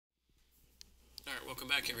Welcome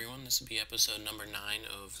back everyone. This will be episode number 9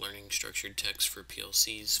 of Learning Structured Text for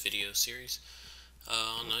PLCs video series.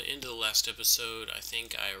 On the end of the last episode, I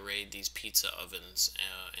think I arrayed these pizza ovens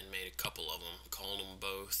and made a couple of them, called them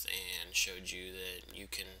both, and showed you that you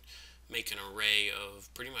can make an array of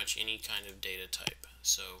pretty much any kind of data type.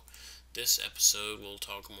 So this episode we'll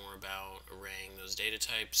talk more about arraying those data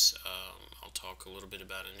types. I'll talk a little bit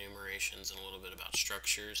about enumerations and a little bit about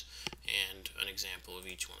structures and an example of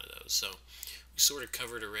each one of those. So we sort of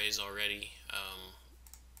covered arrays already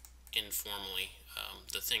informally.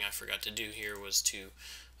 The thing I forgot to do here was to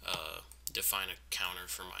define a counter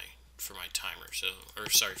for my timer.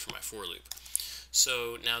 For my for loop.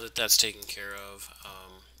 So now that that's taken care of,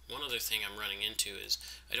 one other thing I'm running into is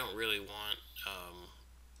I don't really want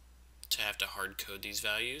to have to hard code these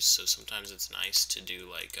values, so sometimes it's nice to do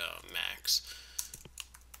like max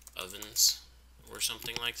ovens or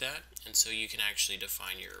something like that, and so you can actually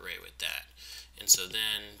define your array with that. And so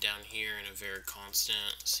then down here in a var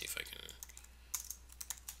constant, let's see if I can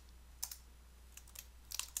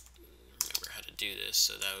remember how to do this.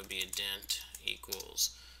 So that would be a dent equals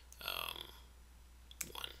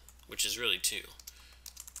 1, which is really 2,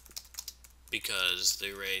 because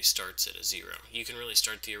the array starts at a 0. You can really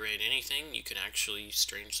start the array at anything. You can actually,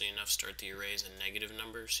 strangely enough, start the array as a negative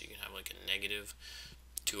number, so you can have like a negative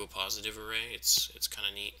to a positive array. It's kind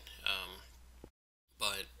of neat,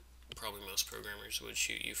 but probably most programmers would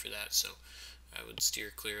shoot you for that, so I would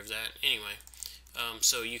steer clear of that. Anyway,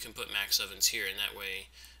 so you can put max ovens here, and that way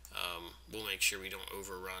we'll make sure we don't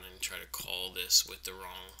overrun and try to call this with the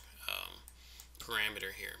wrong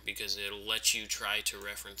parameter here, because it'll let you try to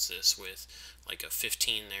reference this with like a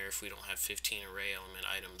 15 there if we don't have 15 array element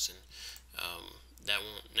items, and that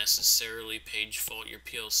won't necessarily page fault your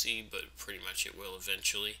PLC, but pretty much it will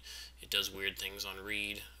eventually. It does weird things on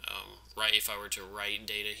read. If I were to write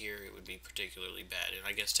data here, it would be particularly bad, and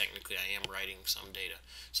I guess technically I am writing some data,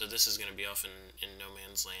 so this is going to be off in no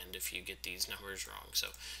man's land if you get these numbers wrong.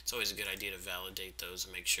 So it's always a good idea to validate those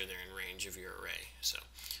and make sure they're in range of your array. So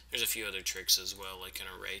there's a few other tricks as well, like an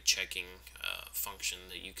array checking function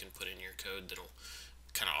that you can put in your code that'll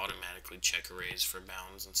kind of automatically check arrays for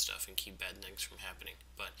bounds and stuff and keep bad things from happening.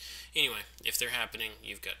 But anyway, if they're happening,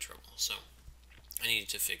 you've got trouble. So I needed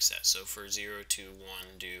to fix that. So for 0 to 1,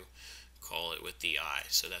 call it with the I.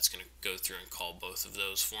 So that's going to go through and call both of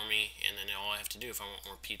those for me, and then all I have to do if I want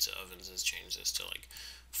more pizza ovens is change this to like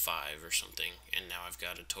 5 or something, and now I've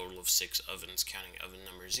got a total of 6 ovens counting oven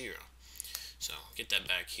number 0. So get that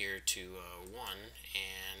back here to 1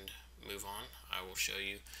 and move on. I will show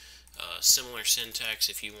you similar syntax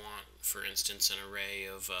if you want, for instance, an array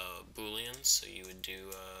of booleans. So you would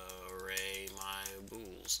do array my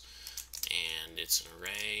bools, and it's an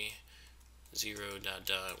array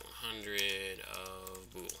 0.100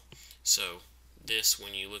 of bool. So this,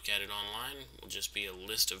 when you look at it online, will just be a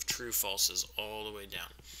list of true falses all the way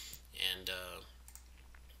down, and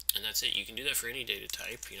that's it. You can do that for any data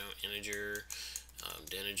type, integer,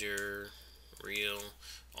 integer, real,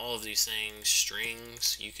 all of these things,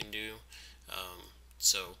 strings you can do.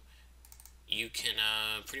 So you can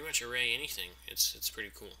pretty much array anything. It's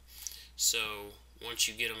pretty cool. So once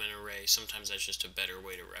you get them in an array, sometimes that's just a better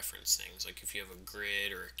way to reference things. Like if you have a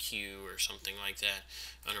grid or a queue or something like that,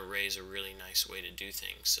 an array is a really nice way to do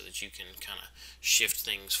things, so that you can kind of shift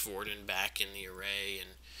things forward and back in the array,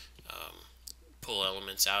 and pull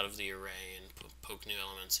elements out of the array and poke new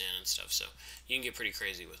elements in and stuff. So you can get pretty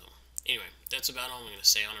crazy with them. Anyway, that's about all I'm going to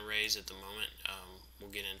say on arrays at the moment. We'll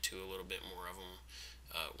get into a little bit more of them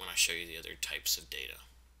when I show you the other types of data.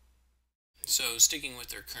 So sticking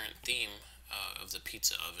with our current theme of the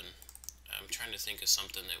pizza oven, I'm trying to think of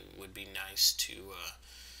something that would be nice to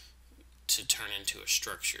turn into a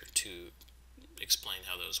structure to explain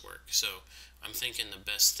how those work. So I'm thinking the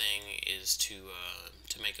best thing is to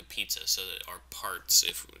make a pizza, so that our parts,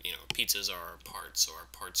 if pizzas are our parts, so our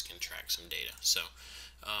parts can track some data. So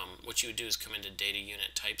what you would do is come into data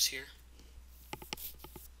unit types here,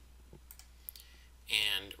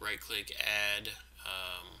 and right click add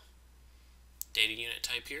data unit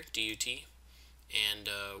type here, DUT, and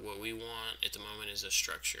what we want at the moment is a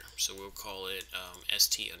structure, so we'll call it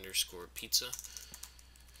st_pizza.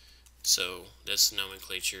 So this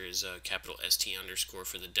nomenclature is capital ST underscore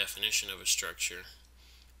for the definition of a structure,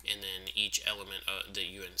 and then each element that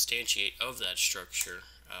you instantiate of that structure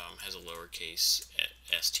has a lowercase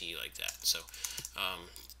st like that. So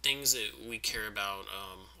things that we care about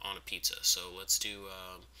on a pizza. So let's do,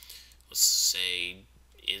 let's say,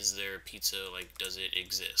 is there a pizza, like does it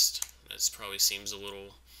exist? That probably seems a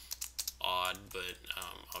little odd, but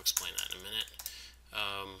I'll explain that in a minute.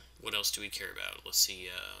 What else do we care about? Let's see,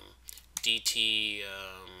 DT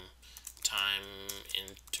time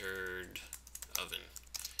entered oven,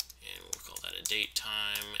 and we'll call that a date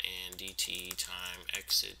time, and DT time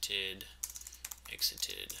exited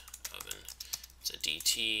oven. It's a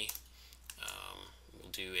DT.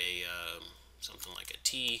 We'll do a something like a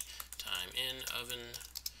T time in oven,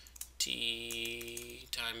 T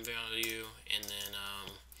time value, and then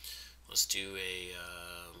let's do a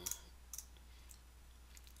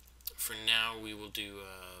for now we will do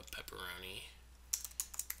pepperoni,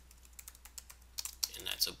 and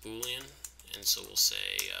that's a boolean, and so we'll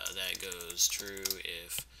say that goes true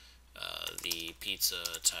if the pizza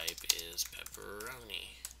type is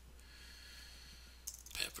pepperoni.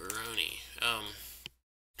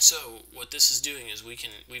 So what this is doing is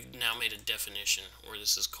we've now made a definition, or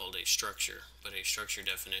this is called a structure, but a structure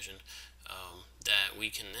definition that we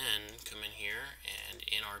can then come in here, and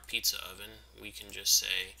in our pizza oven we can just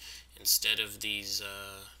say, instead of these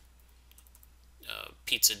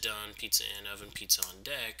pizza done, pizza in oven, pizza on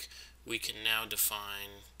deck, we can now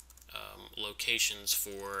define locations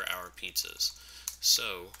for our pizzas.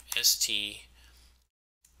 So st,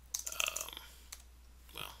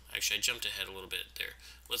 well, actually I jumped ahead a little bit there.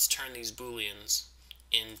 Let's turn these booleans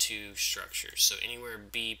into structures. So anywhere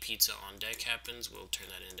B pizza on deck happens, we'll turn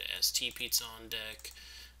that into st pizza on deck,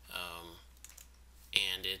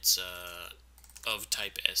 and it's of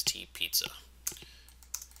type st pizza.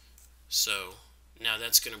 So now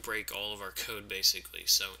that's going to break all of our code basically.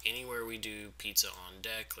 So anywhere we do pizza on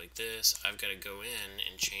deck like this, I've got to go in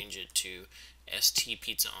and change it to st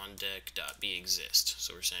pizza on deck dot be exist.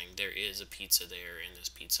 So we're saying there is a pizza there in this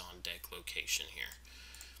pizza on deck location here.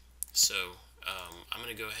 So I'm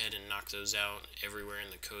going to go ahead and knock those out everywhere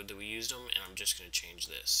in the code that we used them, and I'm just going to change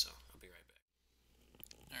this. So I'll be right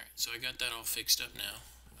back. Alright, so I got that all fixed up now.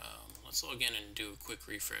 Let's log in and do a quick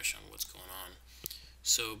refresh on what's going on.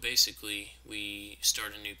 So basically, we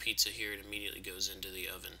start a new pizza here, it immediately goes into the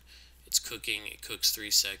oven. It's cooking, it cooks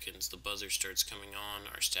 3 seconds, the buzzer starts coming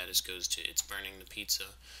on, our status goes to it's burning the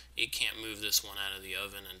pizza. It can't move this one out of the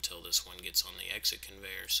oven until this one gets on the exit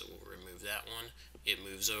conveyor, so we'll remove that one. It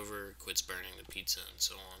moves over, quits burning the pizza, and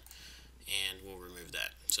so on, and we'll remove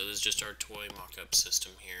that. So this is just our toy mock-up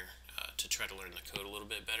system here to try to learn the code a little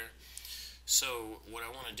bit better. So what I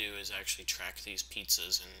want to do is actually track these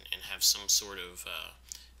pizzas and have some sort of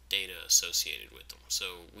data associated with them.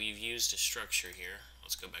 So we've used a structure here.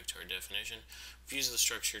 Let's go back to our definition. We've used the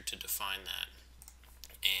structure to define that.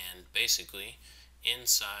 And basically,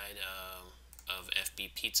 inside of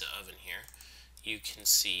FB Pizza Oven here, you can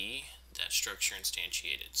see that structure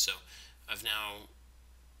instantiated. So I've now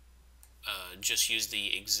just use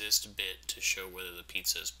the exist bit to show whether the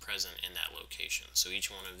pizza is present in that location. So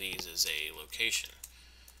each one of these is a location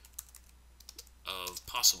of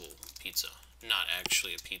possible pizza, not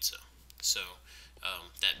actually a pizza. So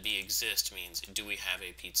that be exist means, do we have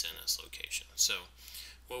a pizza in this location? So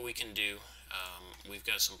what we can do, we've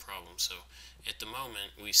got some problems. So at the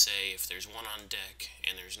moment we say if there's one on deck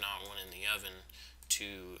and there's not one in the oven,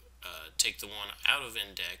 to take the one out of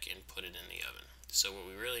in deck and put it in the oven. So what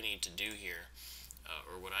we really need to do here,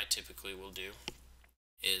 or what I typically will do,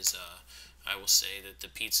 is I will say that the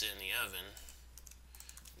pizza in the oven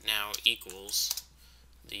now equals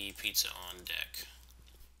the pizza on deck.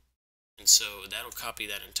 And so that'll copy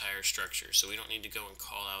that entire structure. So we don't need to go and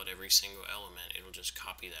call out every single element. It'll just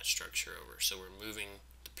copy that structure over. So we're moving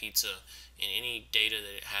the pizza and any data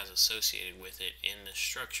that it has associated with it in the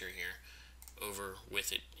structure here over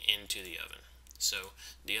with it into the oven. So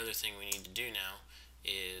the other thing we need to do now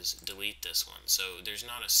is delete this one. So there's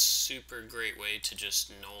not a super great way to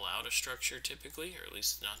just null out a structure typically, or at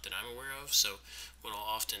least not that I'm aware of. So what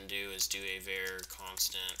I'll often do is do a var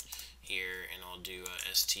constant here, and I'll do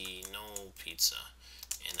a st null pizza,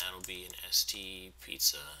 and that'll be an st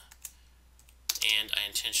pizza, and I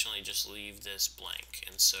intentionally just leave this blank.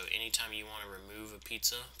 And so anytime you want to remove a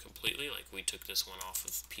pizza completely, like we took this one off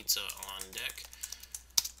of pizza on deck,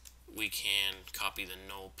 we can copy the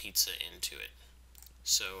null pizza into it.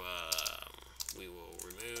 So we will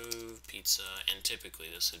remove pizza, and typically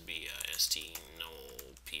this would be st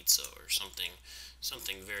null pizza or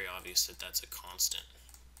something very obvious that that's a constant.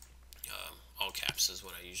 All caps is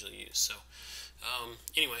what I usually use. So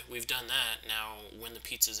anyway, we've done that. Now when the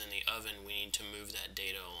pizza's in the oven, we need to move that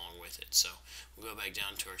data along with it. So we'll go back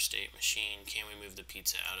down to our state machine. Can we move the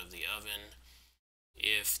pizza out of the oven?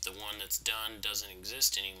 If the one that's done doesn't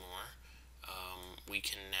exist anymore, we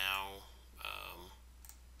can now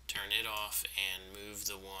turn it off and move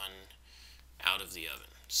the one out of the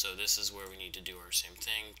oven. So this is where we need to do our same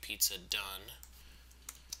thing. Pizza done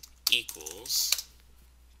equals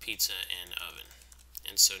pizza in oven.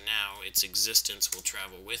 and so now its existence will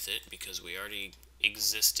travel with it because we already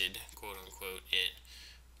existed, quote unquote, it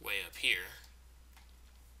way up here.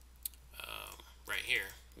 Right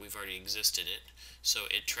here, we've already existed it, so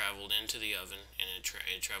it traveled into the oven, and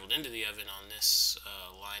it traveled into the oven on this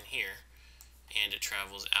line here, and it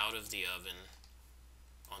travels out of the oven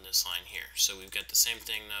on this line here. So we've got the same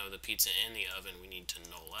thing though, the pizza in the oven we need to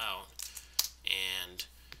null out, and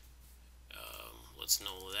let's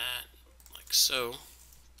null that like so,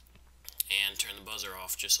 and turn the buzzer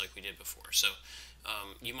off just like we did before. So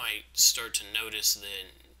you might start to notice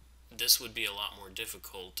that this would be a lot more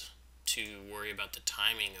difficult to worry about the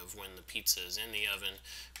timing of when the pizza is in the oven,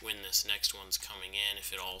 when this next one's coming in,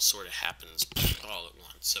 if it all sort of happens all at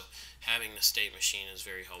once. So having the state machine is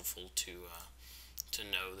very helpful to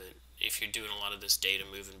know that if you're doing a lot of this data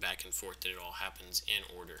moving back and forth, that it all happens in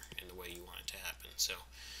order in the way you want it to happen. So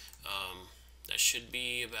that should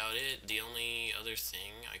be about it. The only other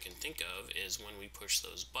thing I can think of is when we push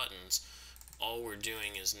those buttons, all we're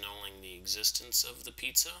doing is nulling the existence of the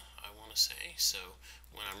pizza, I want to say. So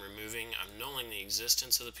when I'm removing, I'm nulling the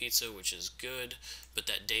existence of the pizza, which is good, but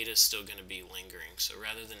that data is still going to be lingering. So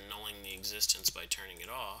rather than nulling the existence by turning it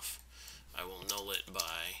off, I will null it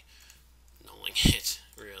by nulling it,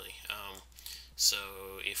 really. So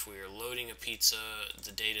if we're loading a pizza,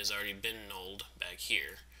 the data has already been nulled back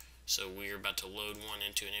here. So we're about to load one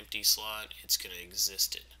into an empty slot, it's going to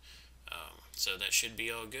exist it. So that should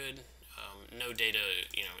be all good. No data,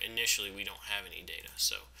 initially we don't have any data,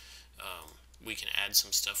 so we can add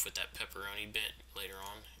some stuff with that pepperoni bit later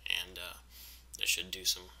on, and that should do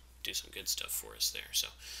some good stuff for us there. So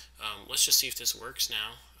let's just see if this works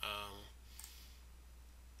now.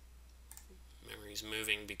 Memory's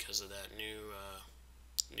moving because of that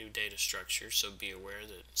new data structure, so be aware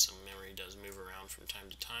that some memory does move around from time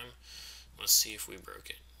to time. Let's see if we broke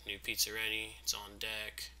it. New pizza ready, it's on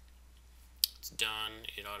deck. It's done.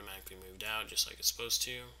 It automatically moved out just like it's supposed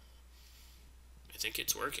to. I think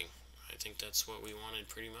it's working. I think that's what we wanted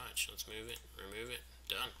pretty much. Let's move it, remove it,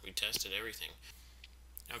 done. We tested everything.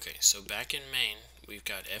 Okay, so back in main, we've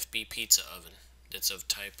got FB pizza oven that's of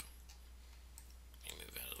type, let me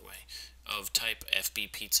move out of the way, of type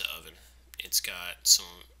FB pizza oven. It's got some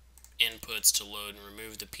inputs to load and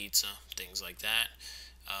remove the pizza, things like that.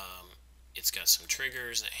 It's got some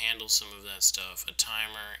triggers that handle some of that stuff, a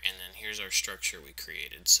timer, and then here's our structure we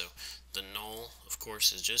created. So the null, of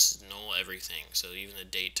course, is just null everything. So even the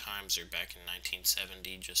date times are back in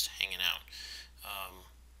 1970, just hanging out.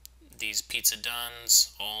 These pizza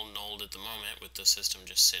dones, all nulled at the moment with the system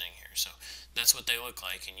just sitting here. So that's what they look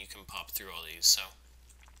like, and you can pop through all these. So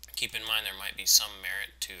keep in mind there might be some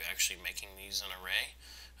merit to actually making these an array.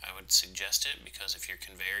 I would suggest it, because if your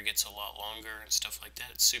conveyor gets a lot longer and stuff like that,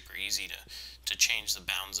 it's super easy to change the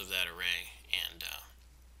bounds of that array and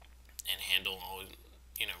handle all,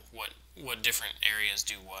 what different areas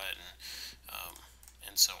do what,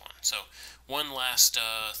 and so on. So one last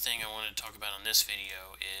thing I wanted to talk about on this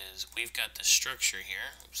video is we've got this structure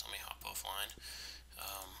here. Oops, let me hop offline.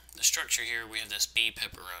 The structure here, we have this B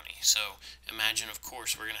pepperoni. So imagine, of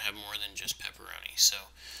course, we're going to have more than just pepperoni. So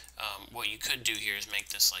what you could do here is make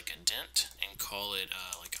this like a dent and call it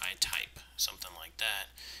like I type, something like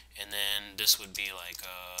that. And then this would be like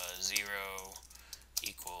 0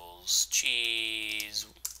 equals cheese,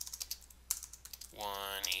 1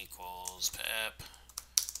 equals pep,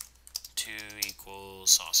 2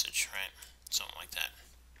 equals sausage, right? Something like that.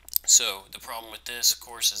 So the problem with this, of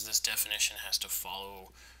course, is this definition has to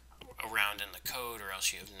follow around in the code, or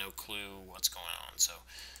else you have no clue what's going on. So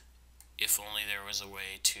if only there was a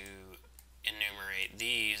way to enumerate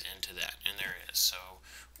these into that, and there is. So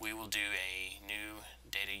we will do a new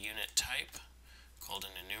data unit type called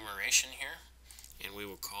an enumeration here, and we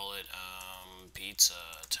will call it pizza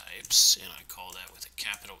types, and I call that with a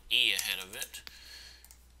capital E ahead of it.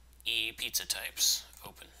 E pizza types,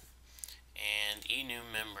 open. And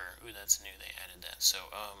enumember, ooh, that's new, they added that. So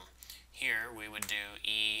here we would do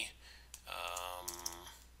E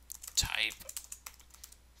type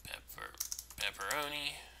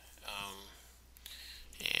pepperoni,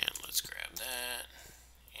 and let's grab that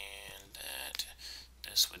and that.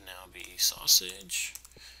 This would now be sausage,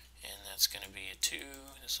 and that's going to be a 2,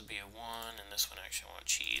 this will be a 1, and this one actually I want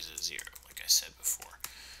cheese at 0, like I said before.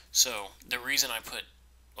 So the reason I put,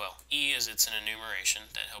 well, E is it's an enumeration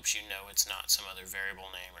that helps you know it's not some other variable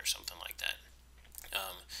name or something like that.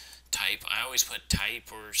 Type, I always put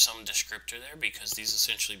type or some descriptor there because these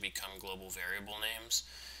essentially become global variable names,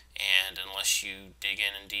 and unless you dig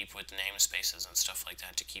in and deep with namespaces and stuff like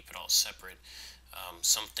that to keep it all separate,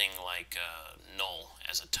 something like null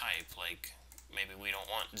as a type, like maybe we don't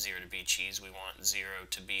want 0 to be cheese, we want 0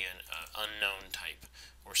 to be an unknown type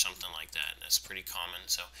or something like that. That's pretty common.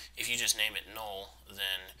 So if you just name it null,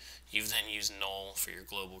 then you've then used null for your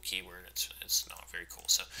global keyword. It's not very cool.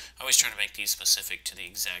 So I always try to make these specific to the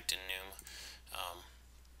exact enum,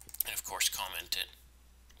 and of course comment it,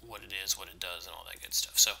 what it is, what it does, and all that good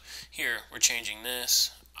stuff. So here we're changing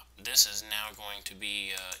this. This is now going to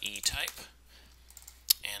be E type,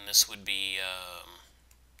 and this would be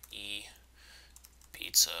E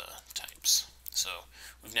pizza types. So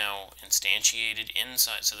we've now instantiated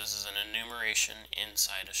inside, so this is an enumeration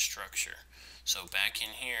inside a structure. So back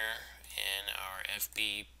in here in our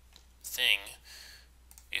FB thing,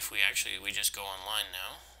 if we just go online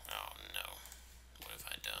now. Oh no, what have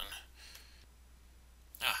I done?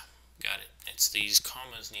 Ah, got it. It's these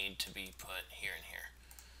commas need to be put here and here.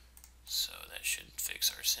 So that should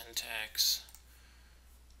fix our syntax.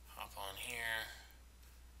 Hop on here.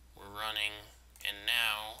 We're running, and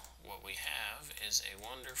now what we have is a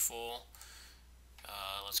wonderful,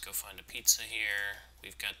 let's go find a pizza here.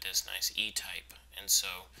 We've got this nice E type, and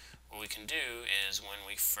so what we can do is when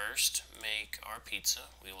we first make our pizza,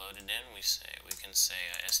 we load it in, we can say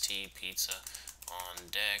st pizza on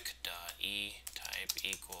deck dot E type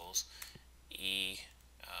equals E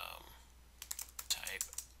type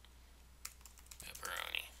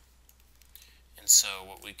pepperoni. And so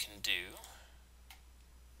what we can do,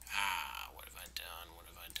 what have I done? What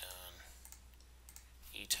have I done?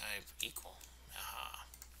 E type equal. Aha.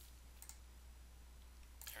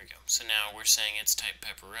 There we go. So now we're saying it's type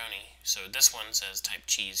pepperoni. So this one says type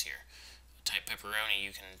cheese here. Type pepperoni,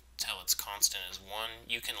 you can tell its constant is 1.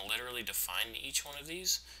 You can literally define each one of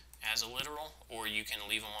these as a literal, or you can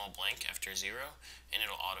leave them all blank after 0, and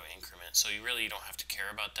it'll auto increment. So you really don't have to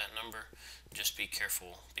care about that number. Just be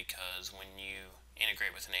careful, because when you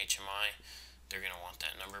integrate with an HMI, they're going to want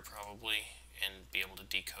that number probably and be able to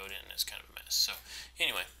decode it, and it's kind of a mess. So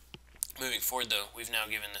anyway, moving forward though, we've now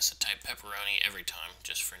given this a type pepperoni every time,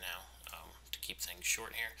 just for now, to keep things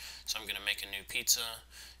short here. So I'm going to make a new pizza.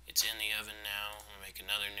 It's in the oven now. I'm going to make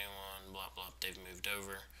another new one, blah blah, they've moved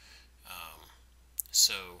over.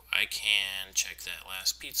 So I can check that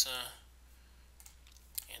last pizza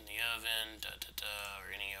in the oven, or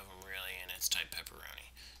any of them really, and it's type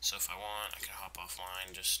pepperoni. So if I want, I can hop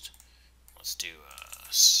offline, just let's do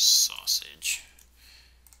sausage.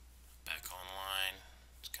 Back online.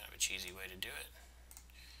 It's kind of a cheesy way to do it.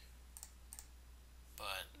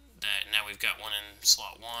 But that now we've got one in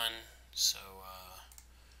slot 1, so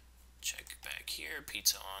check back here,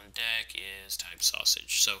 pizza on deck is type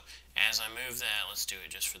sausage. So as I move that, let's do it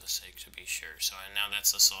just for the sake to be sure. So now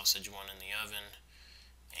that's the sausage one in the oven,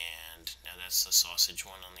 and now that's the sausage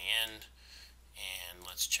one on the end, and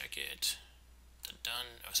let's check it. The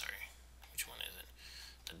done, oh sorry, which one is it?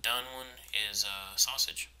 The done one is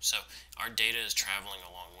sausage. So our data is traveling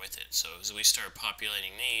along with it. So as we start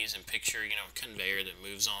populating these, and picture, a conveyor that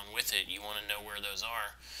moves on with it, you want to know where those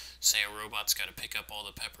are. Say a robot's got to pick up all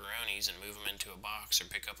the pepperonis and move them into a box, or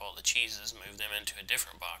pick up all the cheeses, move them into a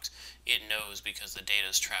different box. It knows because the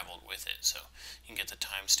data's traveled with it. So you can get the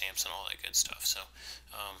timestamps and all that good stuff. So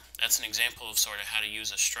that's an example of sort of how to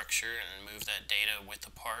use a structure and move that data with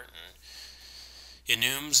the part, and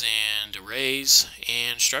enums and arrays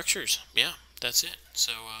and structures. Yeah, that's it.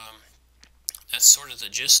 So that's sort of the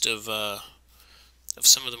gist of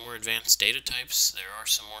some of the more advanced data types. There are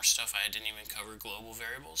some more stuff. I didn't even cover global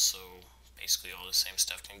variables, so basically all the same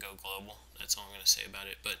stuff can go global. That's all I'm going to say about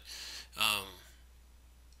it. But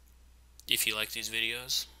if you like these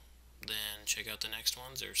videos, then check out the next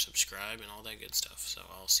ones, or subscribe and all that good stuff. So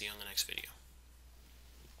I'll see you on the next video.